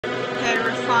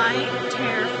Horrifying,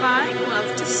 terrifying,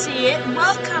 love to see it.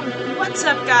 Welcome! What's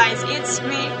up, guys? It's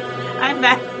me. I'm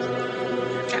back.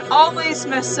 I always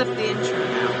mess up the intro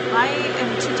now. I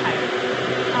am too tired.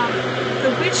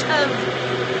 The Witch of...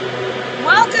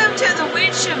 Welcome to the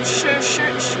Witch of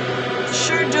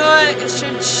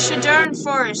Sherdorne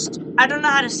Forest. I don't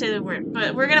know how to say the word,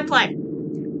 but we're gonna play.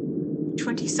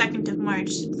 22nd of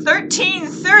March,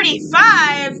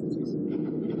 1335!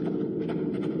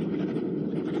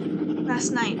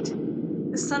 Last night,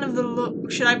 the son of the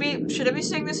Lord... Should I be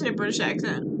saying this in a British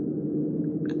accent?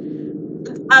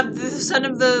 The son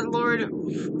of the Lord...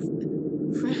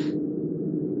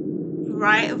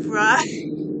 Rayla?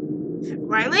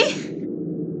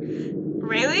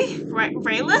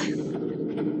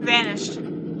 Vanished.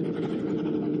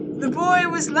 The boy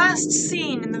was last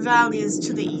seen in the valleys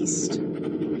to the east.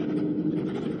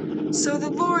 So the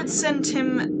Lord sent his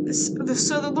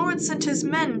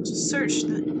men to search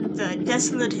the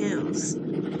desolate hills.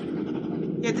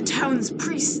 Yet the town's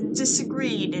priests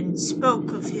disagreed and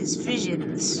spoke of his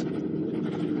visions.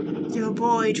 Your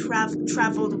boy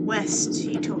traveled west,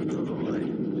 he told the Lord.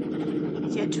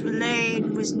 Yet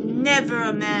Relaine was never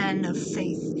a man of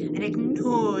faith and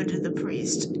ignored the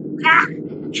priest. Ah!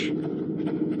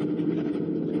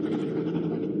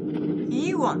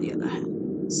 You, on the other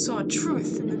hand, saw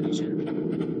truth in the vision.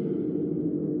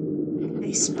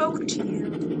 They spoke to you.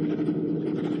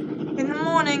 In the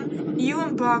morning, you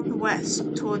embarked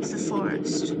west towards the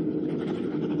forest.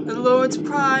 The Lord's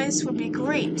prize would be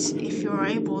great if you are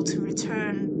able to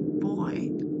return, boy.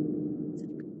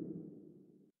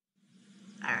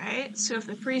 Alright, so if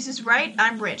the priest is right,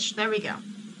 I'm rich. There we go.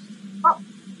 Oh.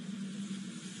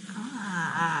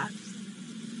 Ah.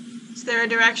 Is there a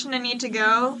direction I need to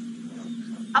go?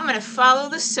 I'm gonna follow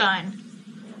the sun.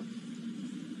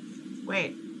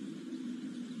 Wait.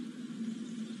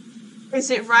 Is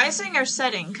it rising or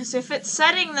setting? Because if it's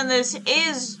setting, then this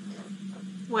is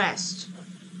west.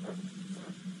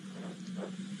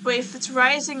 But if it's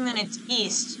rising, then it's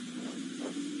east.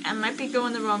 I might be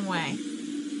going the wrong way.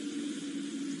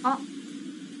 Oh.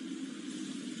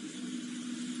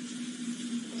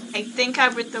 I think I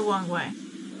went the wrong way.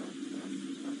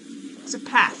 It's a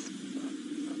path.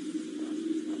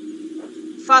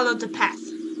 Follow the path.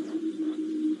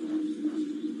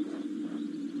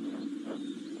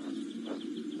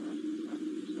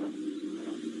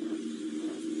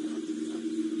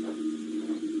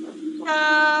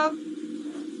 Hello?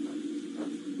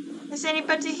 Is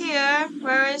anybody here?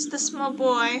 Where is the small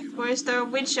boy? Or is there a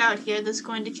witch out here that's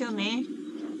going to kill me?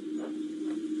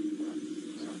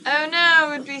 Oh no,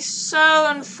 it would be so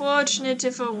unfortunate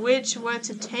if a witch were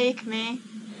to take me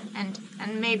and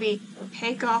maybe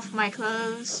take off my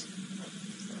clothes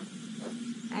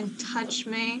and touch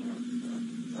me.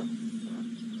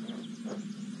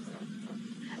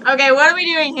 Okay, what are we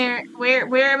doing here?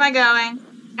 Where am I going?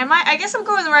 I guess I'm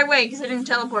going the right way because I didn't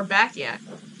teleport back yet.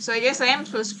 So I guess I am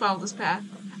supposed to follow this path.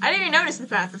 I didn't even notice the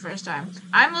path the first time.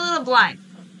 I'm a little blind.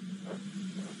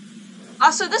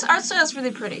 Also, this art style is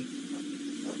really pretty.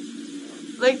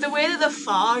 Like, the way that the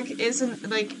fog isn't,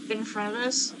 like, in front of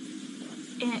us,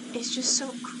 and it's just so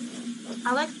cool.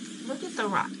 I like, look at the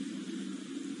rock.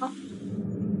 Oh.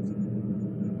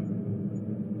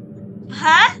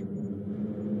 Huh?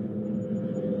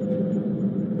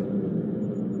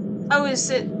 Oh, is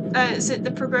it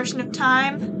the progression of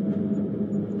time?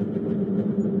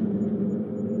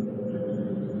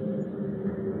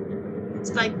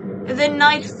 It's like, the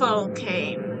nightfall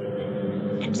came,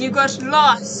 and you got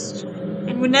lost,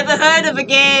 and were never heard of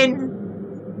again.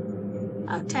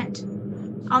 Oh, tent.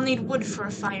 I'll need wood for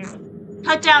a fire.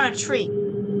 Cut down a tree.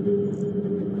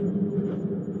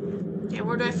 Okay,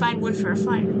 where do I find wood for a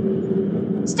fire?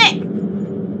 Stick!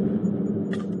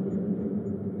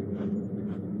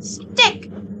 Stick!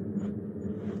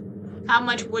 How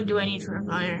much wood do I need for a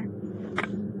fire?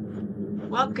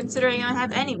 Well, considering I don't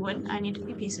have any wood, I need a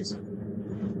few pieces.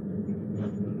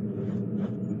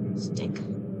 Stick.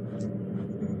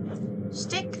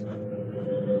 Stick.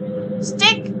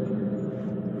 Stick!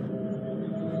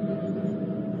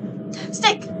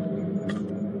 Stick!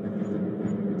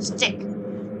 Stick.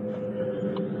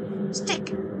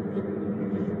 Stick.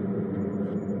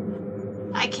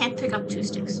 I can't pick up 2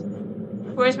 sticks.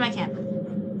 Where's my camp?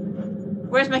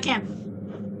 Where's my camp?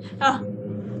 Oh.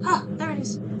 Oh, there it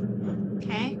is.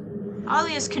 Okay. All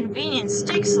these convenient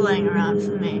sticks laying around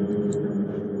for me.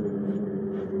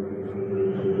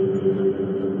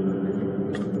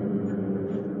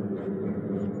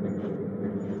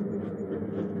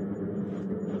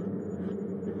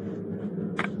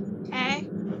 Okay.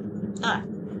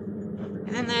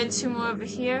 And then there are 2 more over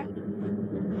here.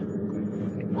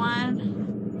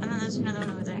 1, there's another one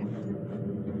over there.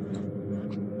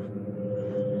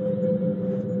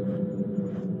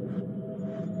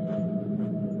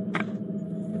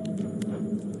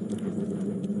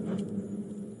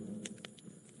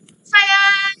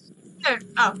 Fire!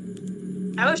 Oh,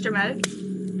 that was dramatic.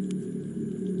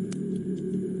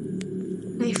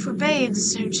 They forbade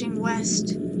searching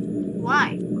west.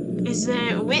 Why? Is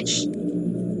there a witch?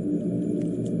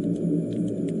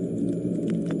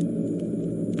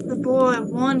 The boy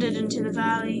wandered into the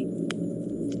valley.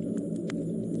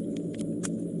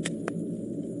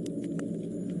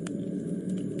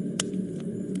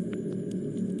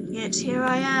 Yet here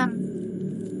I am.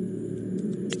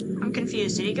 I'm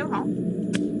confused. Did he go home?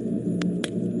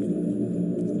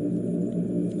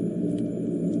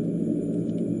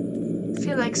 I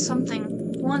feel like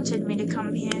something wanted me to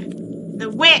come here. The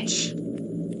witch!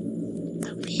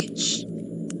 The witch.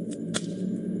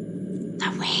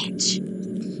 The witch.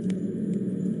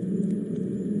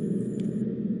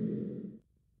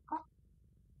 Oh.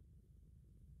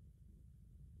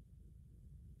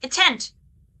 A tent!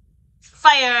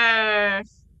 Fire!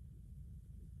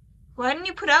 Why didn't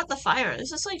you put out the fire?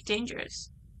 This is like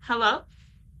dangerous. Hello?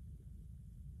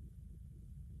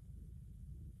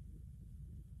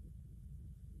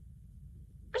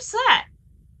 What's that?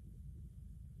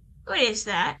 What is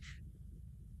that?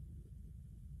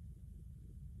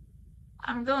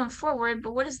 I'm going forward,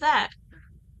 but what is that?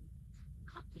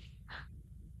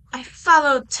 I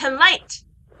followed to light!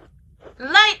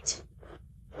 Light!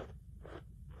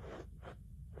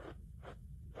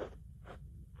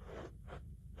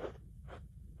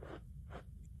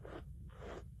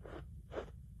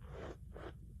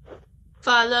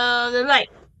 Follow the light.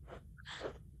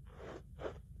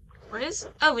 What is?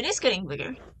 Oh, it is getting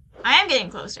bigger. I am getting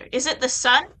closer. Is it the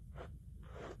sun?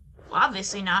 Well,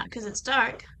 obviously not, because it's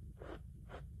dark.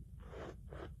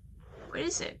 What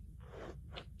is it?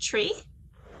 Tree?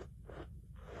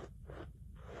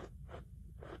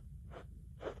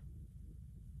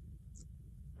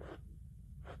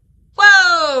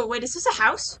 Whoa! Wait, is this a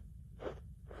house?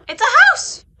 It's a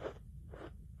house!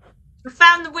 We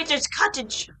found the witch's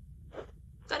cottage.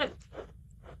 Got it.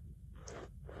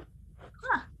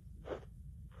 Huh.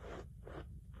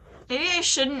 Maybe I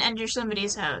shouldn't enter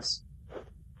somebody's house.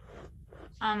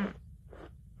 Can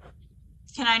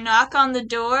I knock on the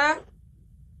door?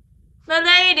 The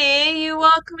lady, you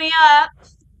woke me up.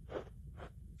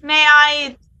 May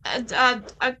I,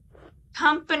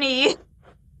 accompany?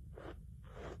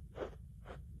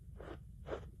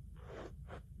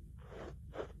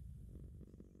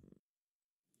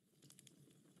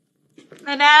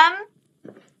 Madame?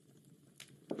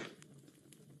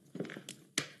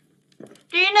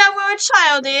 Do you know where a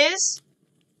child is?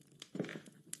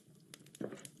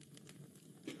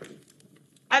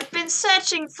 I've been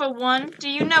searching for one. Do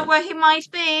you know where he might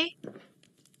be?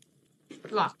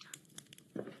 Locked.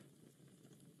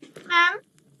 Ma'am?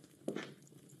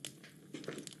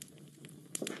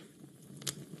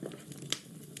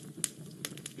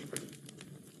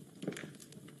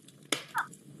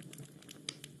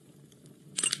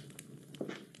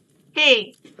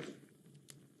 Hey.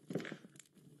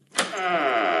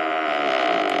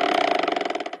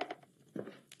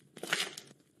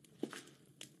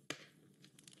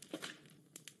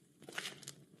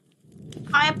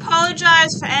 I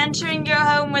apologize for entering your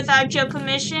home without your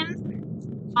permission.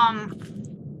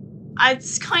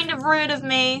 It's kind of rude of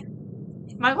me.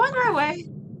 Am I going the right way?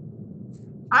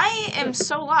 I am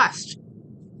so lost.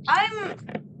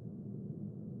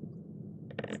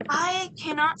 I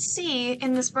cannot see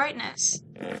in this brightness.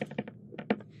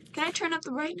 Can I turn up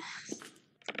the brightness?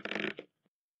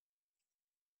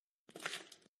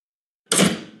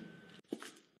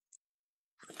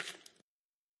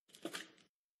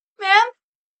 Ma'am?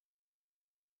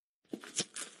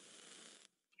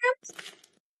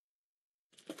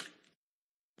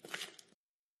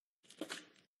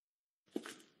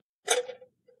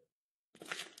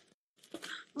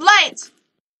 Light!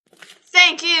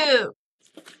 Thank you!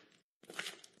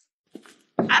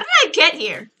 How did I get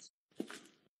here?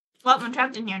 Well, I'm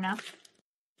trapped in here now.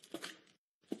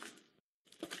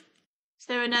 Is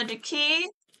there another key?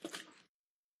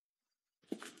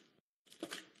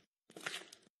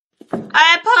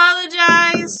 I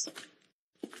apologize!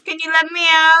 Can you let me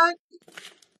out?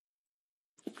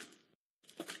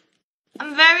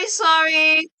 I'm very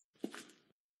sorry.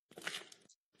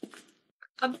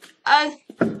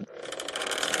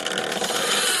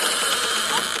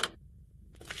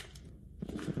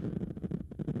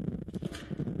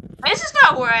 This is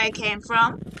not where I came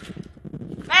from.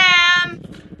 Ma'am!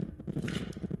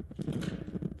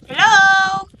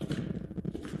 Hello?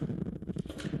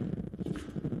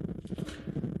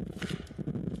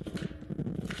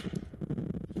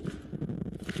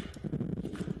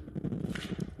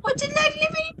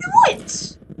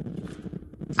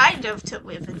 kind of to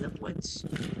live in the woods.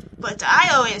 But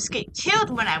I always get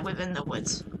killed when I live in the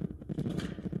woods.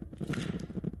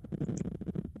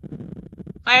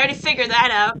 I already figured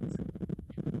that out.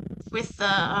 With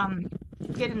the,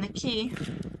 getting the key.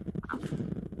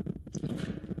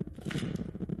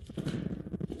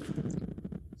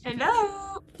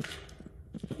 Hello?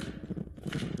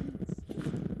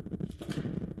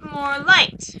 More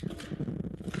light.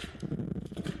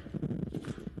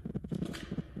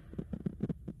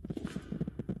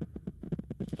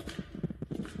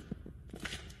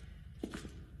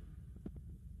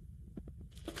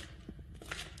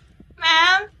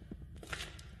 Ma'am?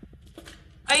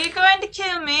 Are you going to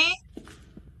kill me?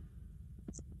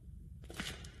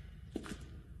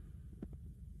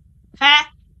 Huh?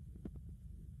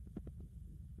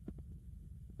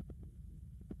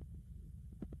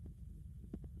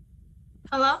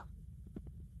 Hello?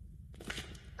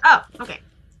 Oh, okay.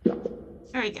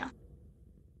 There we go.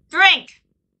 Drink!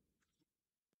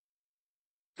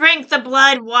 Drink the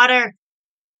blood water!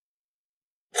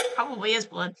 Probably is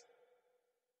blood.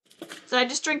 So I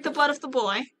just drink the blood of the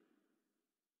boy.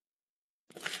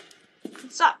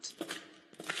 It sucked.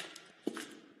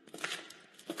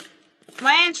 Am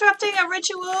I interrupting a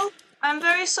ritual? I'm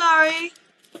very sorry.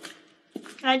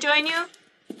 Can I join you?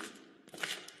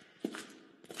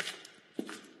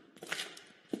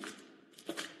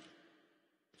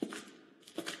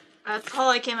 That's the hole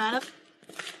I came out of.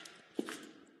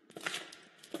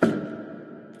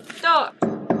 Door.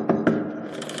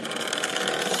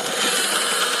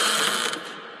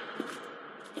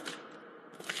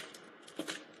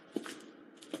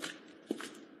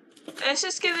 It's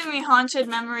just giving me haunted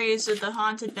memories of the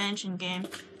Haunted Mansion game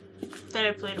that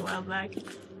I played a while back.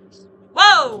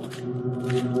 Whoa!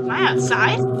 Am I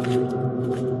outside?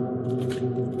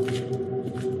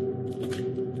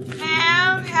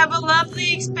 Ma'am, you have a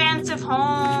lovely, expansive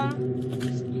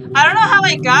home. I don't know how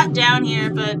I got down here,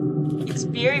 but it's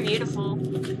very beautiful.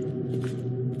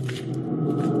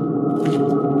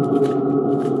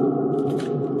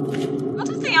 What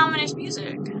is the ominous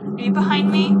music? Are you behind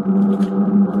me?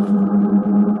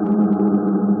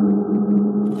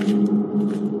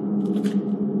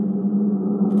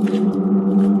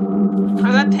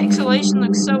 Oh, that pixelation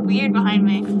looks so weird behind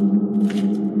me.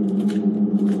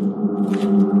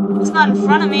 It's not in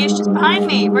front of me, it's just behind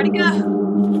me. Where'd it go?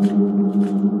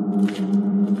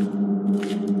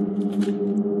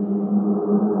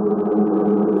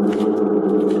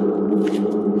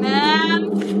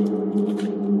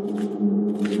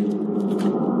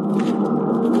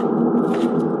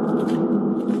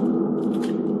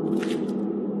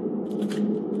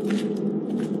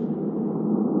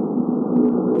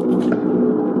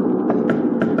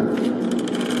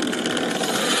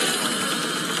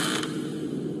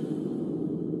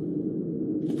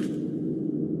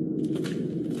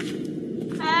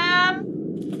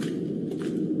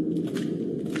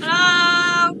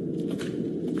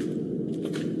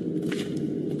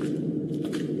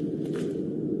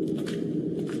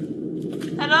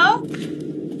 Hello?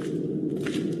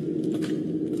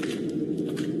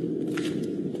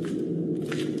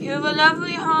 You have a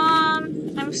lovely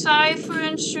home. I'm sorry for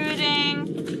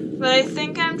intruding, but I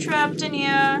think I'm trapped in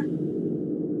here.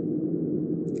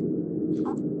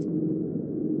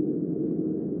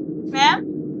 Ma'am?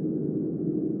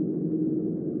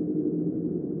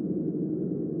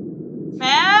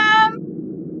 Ma'am?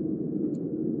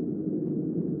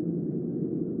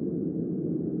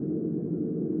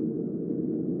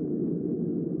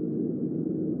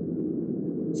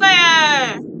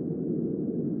 Fire!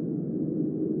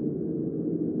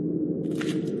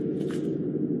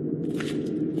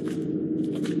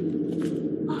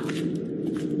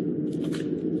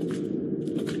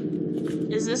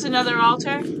 Is this another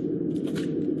altar?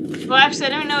 Well, actually, I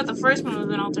don't know if the first one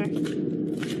was an altar.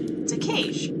 It's a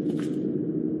cage.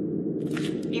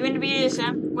 Are you into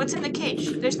BDSM? What's in the cage?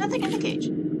 There's nothing in the cage.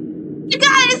 You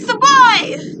got it! It's the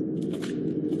boy!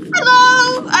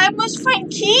 Hello! I must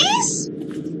find keys?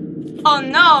 Oh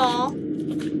no.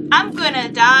 I'm gonna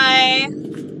die.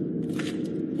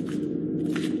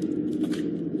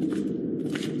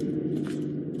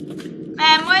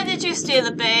 Man, why did you steal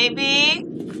the baby?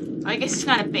 Well, I guess it's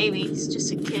not a baby, it's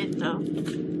just a kid, though.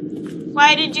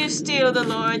 Why did you steal the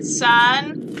Lord's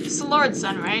son? It's the Lord's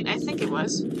son, right? I think it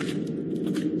was.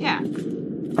 Yeah. I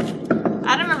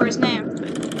don't remember his name, but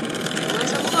it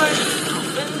was a Lord.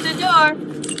 Open the door.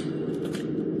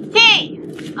 Key!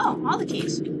 Oh, all the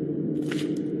keys.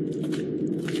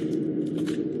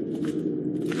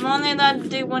 I'm only allowed to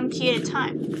do one key at a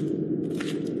time.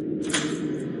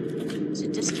 Is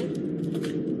it this key?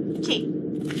 Key.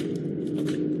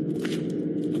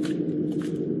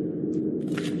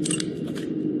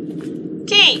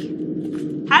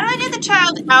 How do I get the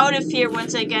child out of here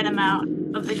once I get him out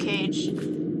of the cage? I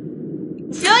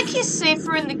feel like he's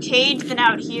safer in the cage than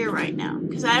out here right now,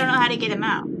 because I don't know how to get him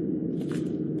out.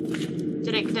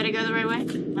 Did I go the right way?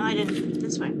 No, I didn't.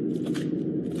 This way.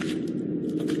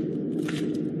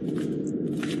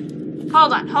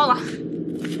 Hold on.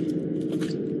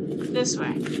 This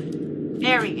way.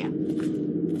 There we go.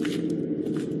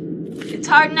 It's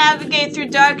hard to navigate through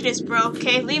darkness, bro,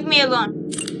 okay? Leave me alone.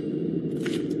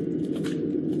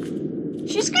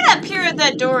 She's gonna appear at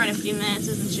that door in a few minutes,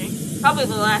 isn't she? Probably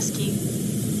the last key.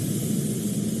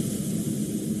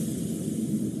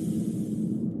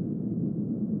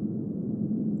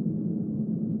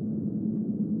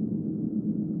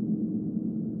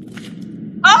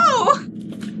 Oh!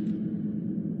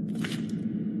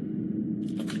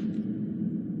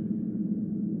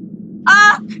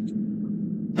 Ah!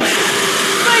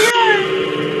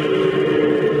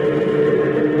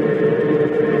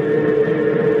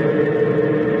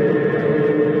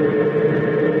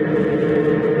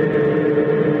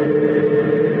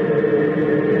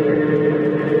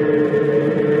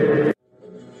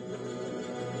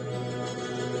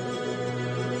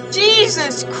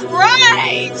 Jesus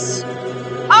Christ!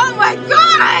 Oh my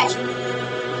God!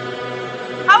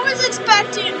 I was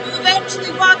expecting to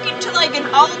eventually walk into like an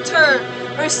altar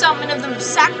or something of them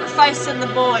sacrificing the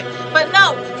boy. But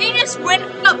no, he just went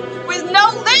up with no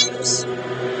limbs!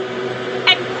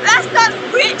 And that's not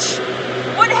a witch!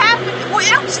 What happened? Well,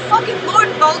 that was fucking Lord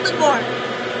Voldemort!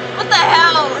 What the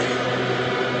hell?